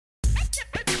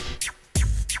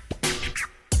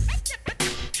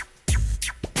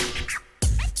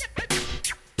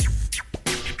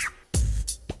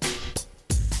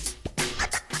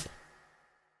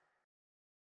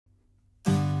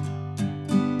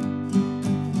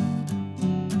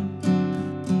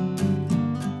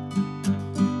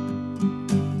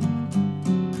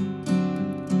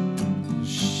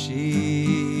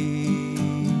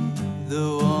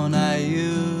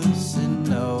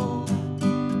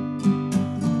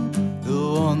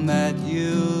one that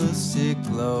used to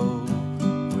glow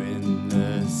when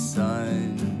the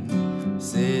sun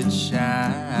set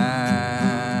shine.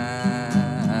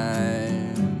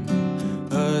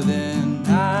 Then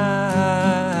I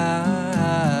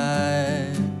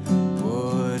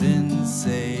wouldn't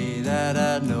say that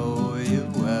I know you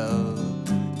well.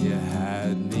 You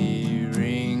had me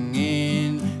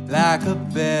ringing like a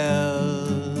bell.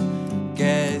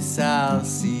 Guess I'll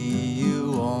see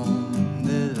you on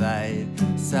the light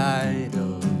side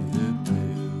of the blue.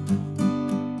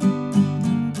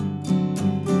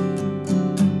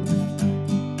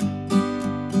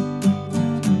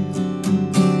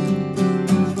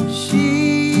 She,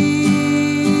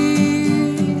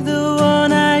 the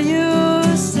one I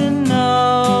used to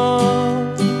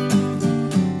know,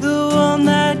 the one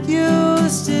that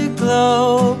used to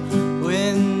glow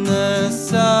when the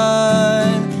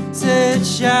sun set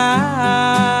shine.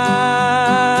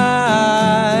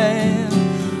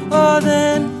 Oh,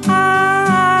 then I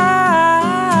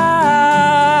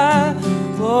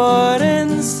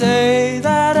wouldn't say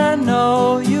that I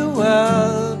know you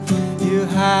well. You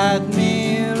had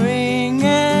me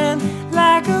ringing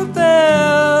like a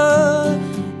bell.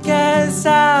 Guess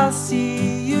I'll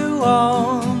see you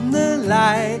on the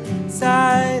light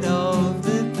side of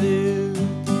the blue.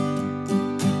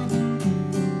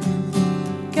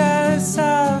 Guess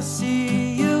I'll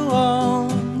see you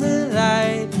on the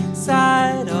light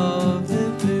side of the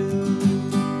blue.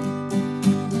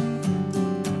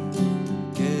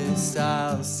 Guess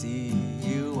I'll see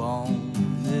you on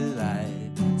the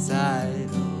light side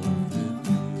of the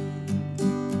blue.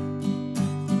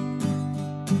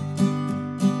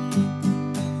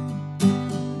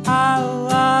 Ow,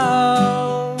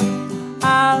 ow,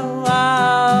 ow,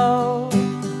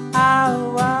 ow,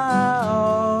 ow,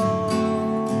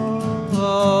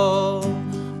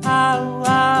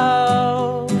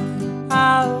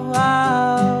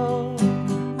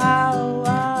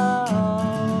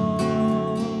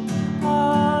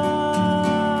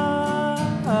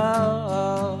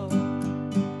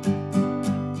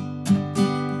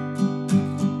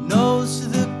 nose to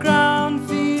the ground,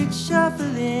 feet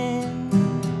shuffling.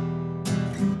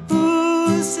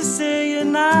 Who's to say you're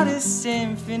not a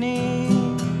symphony?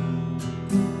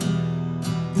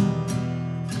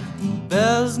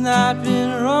 Bells not been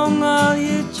rung, all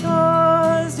your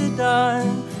chores are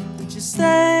done, but you're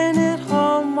staying at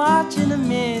home watching a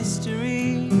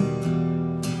mystery.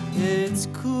 It's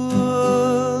cool.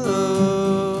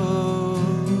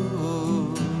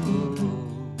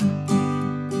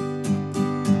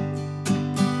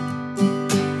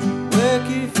 Work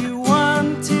if you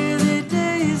want till the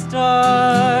day is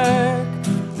dark,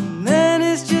 and then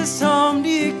it's just home to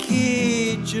your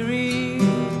kitchery.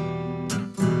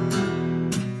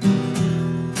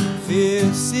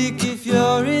 Feel sick if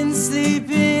you're in,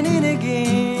 sleeping in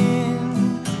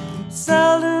again.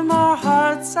 Seldom our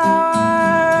hearts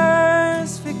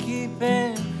ours for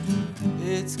keeping.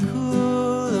 It's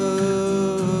cool.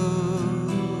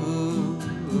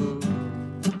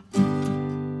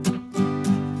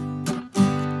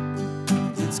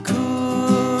 It's cool.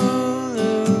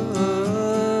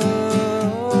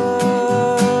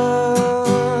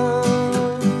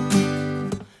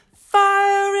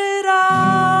 Fire it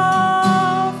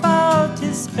off out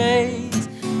to space.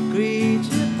 Greet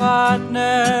your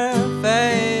partner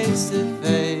face to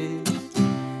face.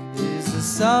 Is there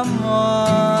someone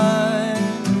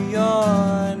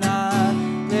you're not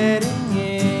letting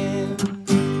in?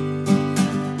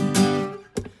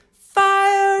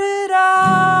 Fire it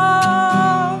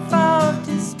off out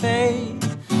to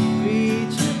space.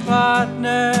 Greet your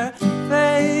partner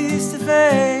face to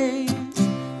face.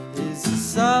 Is there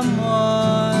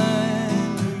someone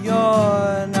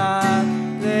you're not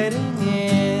letting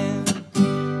in?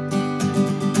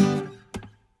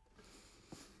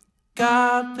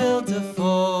 God built a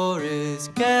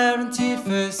forest, guaranteed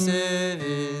for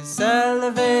service,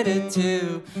 elevated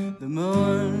to the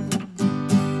moon.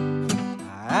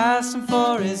 I asked him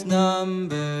for his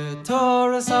number,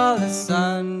 tore us all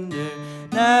asunder,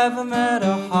 never met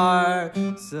a heart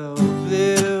so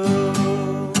blue.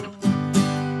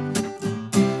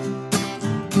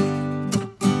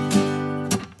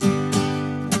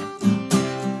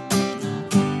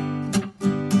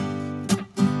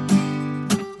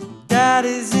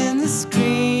 Daddy's in the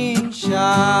screenshot,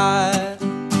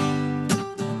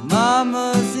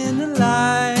 Mama's in the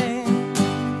line,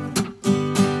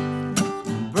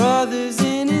 brother's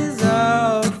in his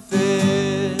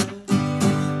outfit,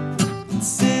 and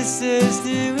sister's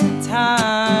doing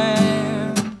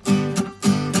time.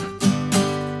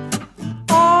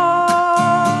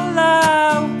 All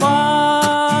I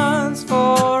want's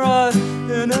for us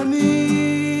in a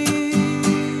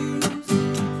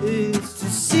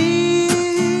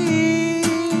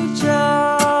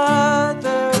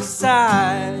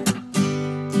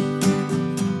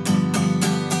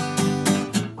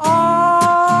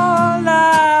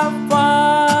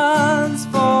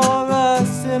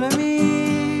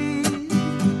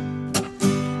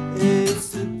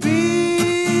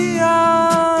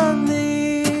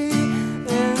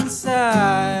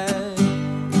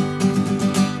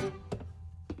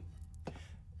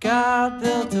God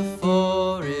built a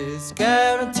forest,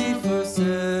 guaranteed for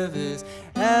service,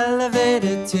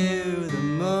 elevated to the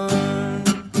moon.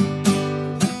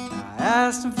 I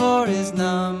asked him for his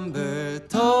number,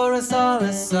 tore us all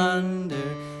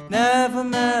asunder, never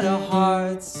met a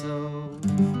heart so.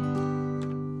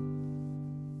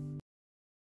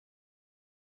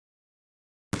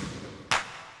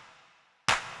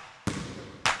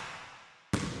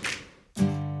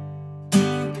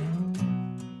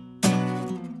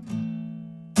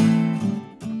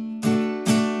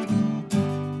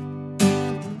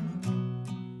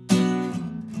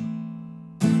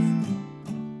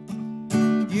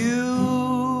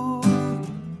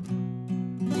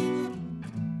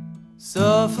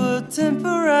 Suffer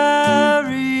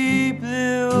temporary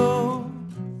blue,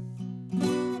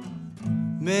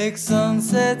 make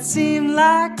sunset seem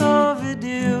like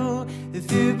overdue. If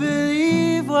you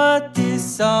believe what this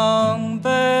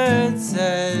songbird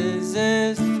says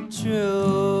is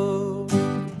true.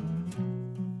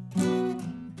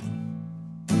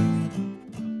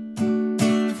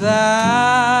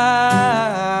 Fly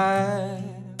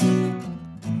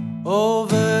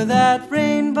over that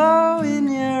rainbow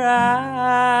in your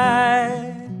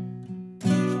eye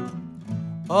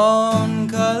on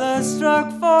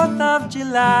color-struck 4th of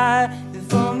July.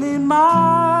 If only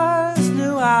Mars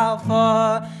knew how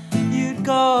far you'd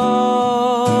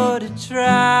go to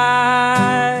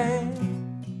try.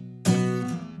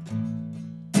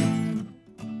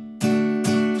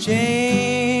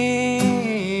 Change.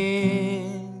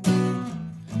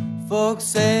 Folks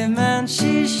say, man,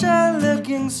 she's sure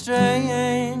looking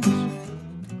strange,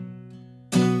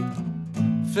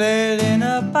 flailing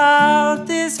about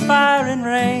this firing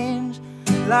range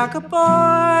like a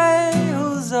boy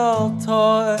whose old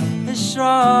toy has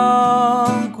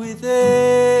shrunk with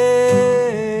age.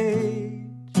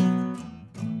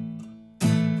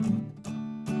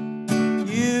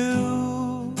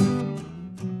 You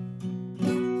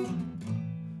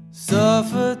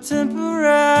suffer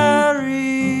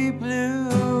temporary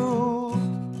blue,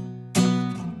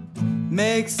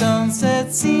 make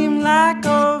sunset seem like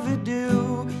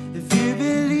overdue. If you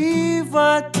believe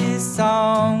what this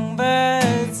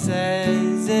songbird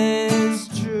says is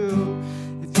true,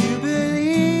 if you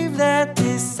believe that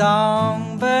this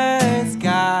songbird's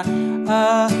got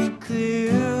a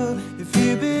clue, if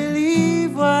you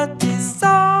believe what this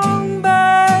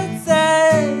songbird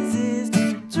says is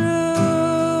true.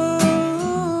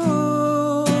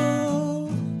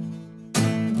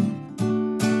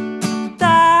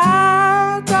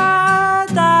 Da, da,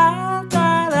 da,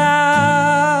 da,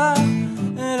 da,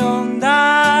 dum,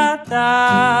 da, da,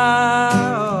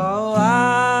 oh,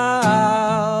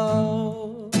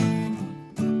 oh.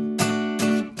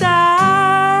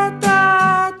 Da,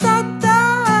 da, da, da,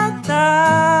 da,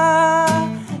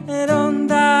 dum,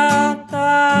 da, da,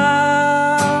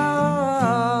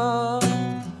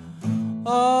 oh,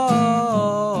 oh.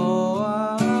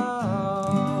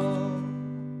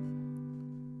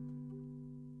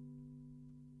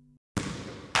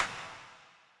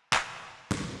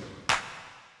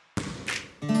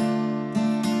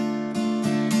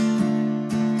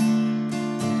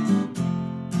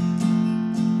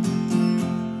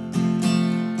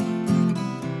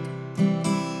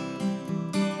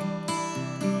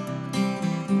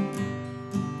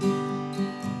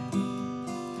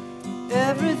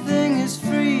 Everything is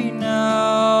free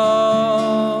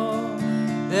now,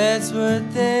 that's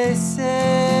what they say.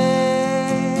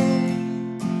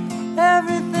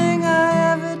 Everything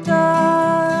I ever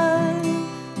done,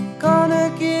 gonna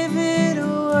give it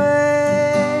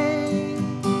away.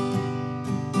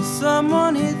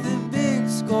 Someone hit the big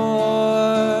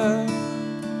score,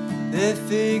 they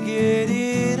figured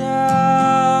it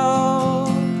out.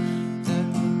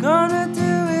 They're gonna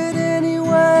do it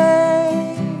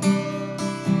anyway,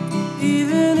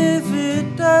 even if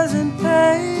it doesn't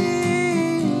pay.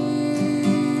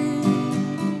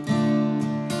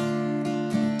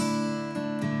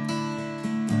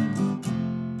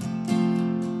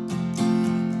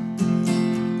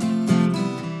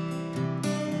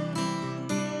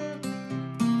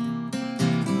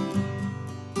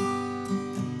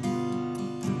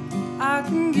 I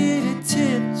can get a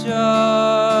tip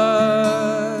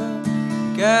jar,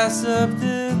 gas up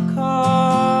the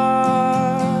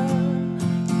car.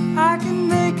 I can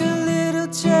make a little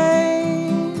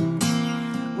change,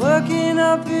 working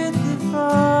up at the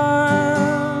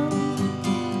farm.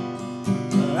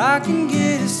 Or I can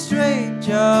get a straight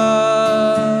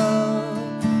job,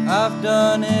 I've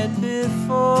done it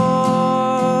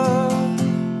before.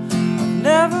 I've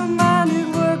never minded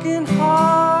working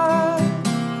hard,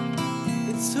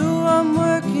 it's who I'm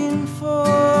working for.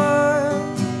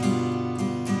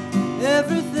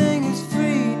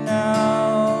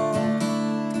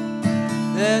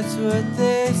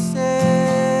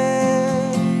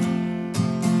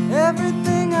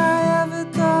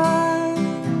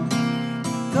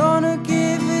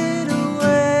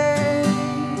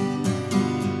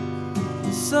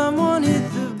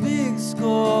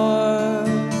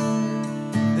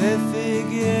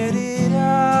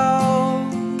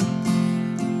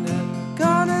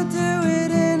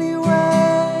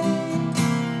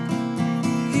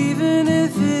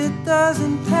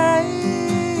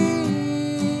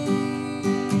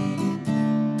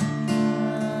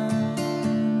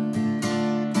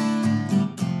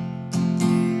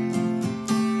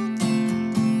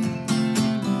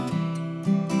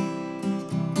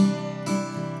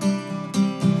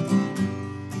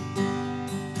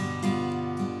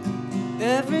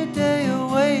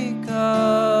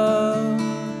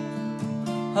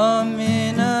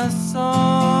 humming a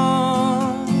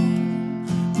song.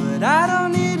 But I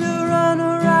don't need to run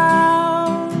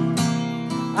around,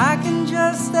 I can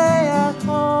just stay at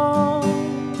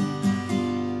home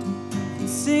and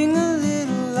sing a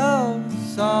little love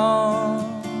song,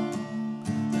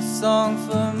 a song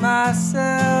for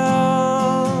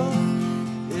myself.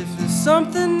 If there's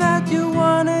something that you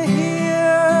wanna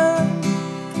hear,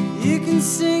 you can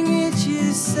sing it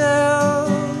yourself.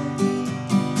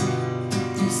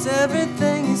 'Cause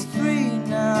everything is free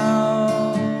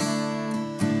now,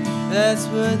 that's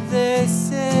what they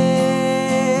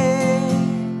say.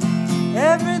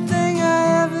 Everything I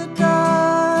ever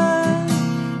done,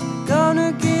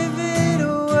 gonna give it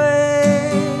away.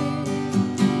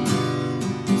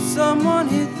 Someone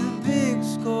hit the big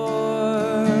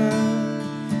score,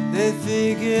 they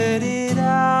figured it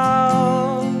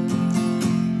out,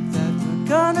 that we're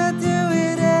gonna do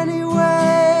it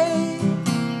anyway,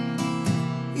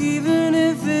 even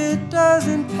if it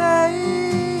doesn't pay.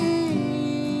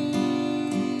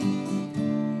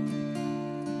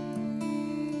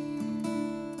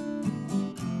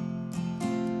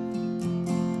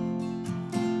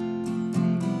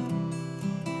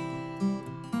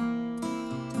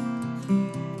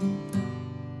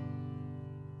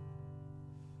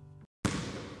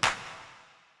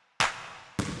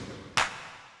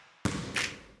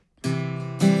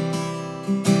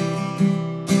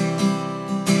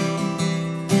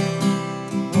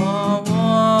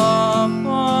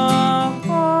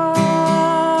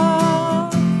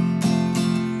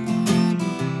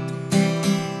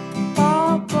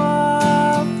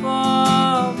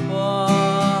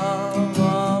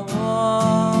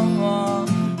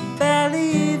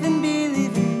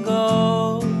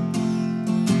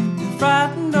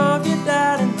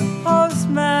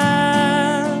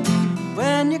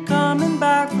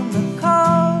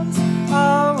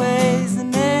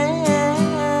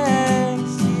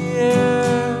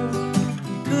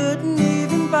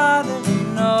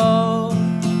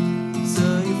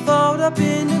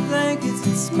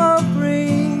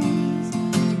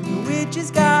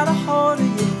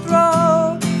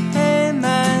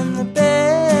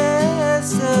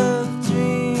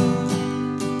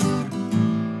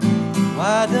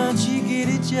 Why don't you get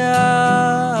a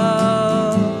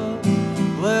job,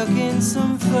 work in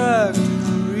some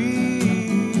factory?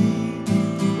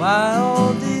 Why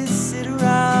all this sit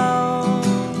around?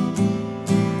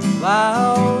 Why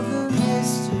all the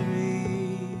mystery?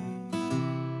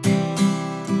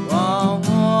 Wah,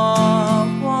 wah,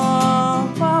 wah,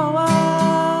 wah, wah.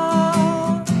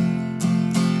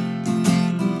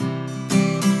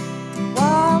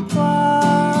 Wah,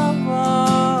 wah,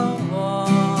 wah,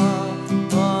 wah,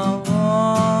 wah,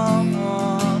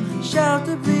 wah.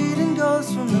 Shelter breathing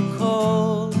ghosts from the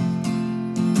cold.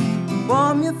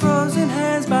 Warm your frozen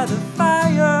hands by the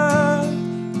fire.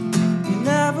 You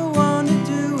never want to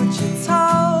do what you're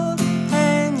told.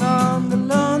 Hang on, the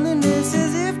loneliness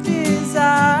as if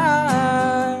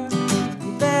desire.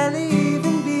 You barely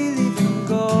even believe in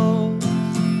gold.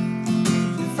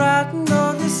 You're frightened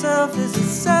of yourself as a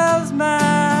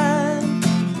salesman.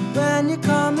 When you're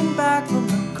coming back from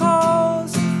the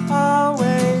coast,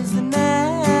 always the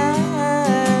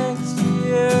next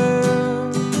year.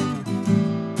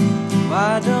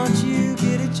 Why don't you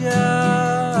get a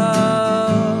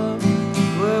job,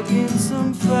 work in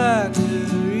some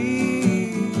factory?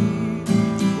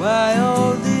 Why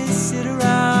all this sit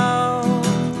around?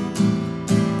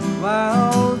 Why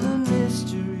all the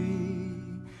mystery?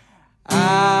 I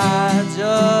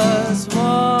just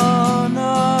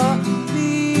wanna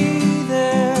be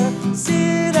there,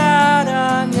 sit out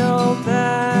on your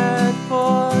back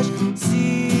porch,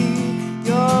 see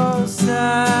your side,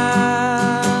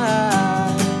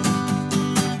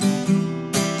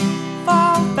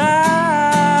 fall back.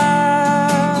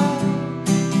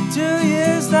 2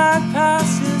 years that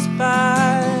passes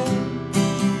by,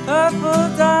 purple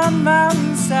down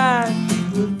mountainside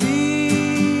will be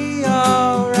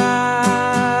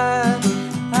alright.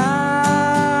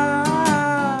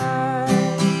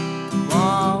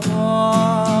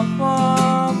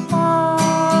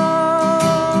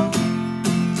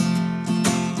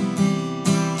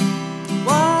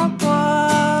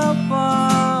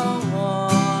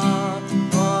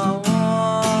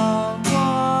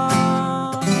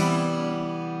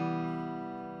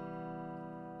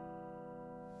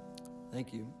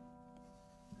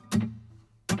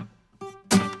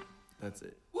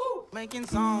 Making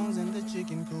songs in the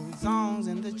chicken coop, songs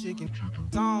in the chicken,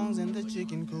 songs in the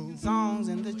chicken coop, songs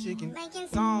in the chicken, making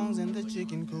songs in the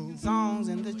chicken coop, songs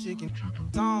in the chicken,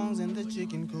 songs in the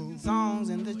chicken coop, songs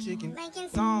in the chicken, making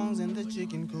songs in the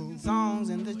chicken coop, songs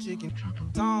in the chicken,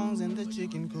 songs in the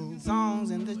chicken coop, songs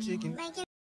in the chicken, making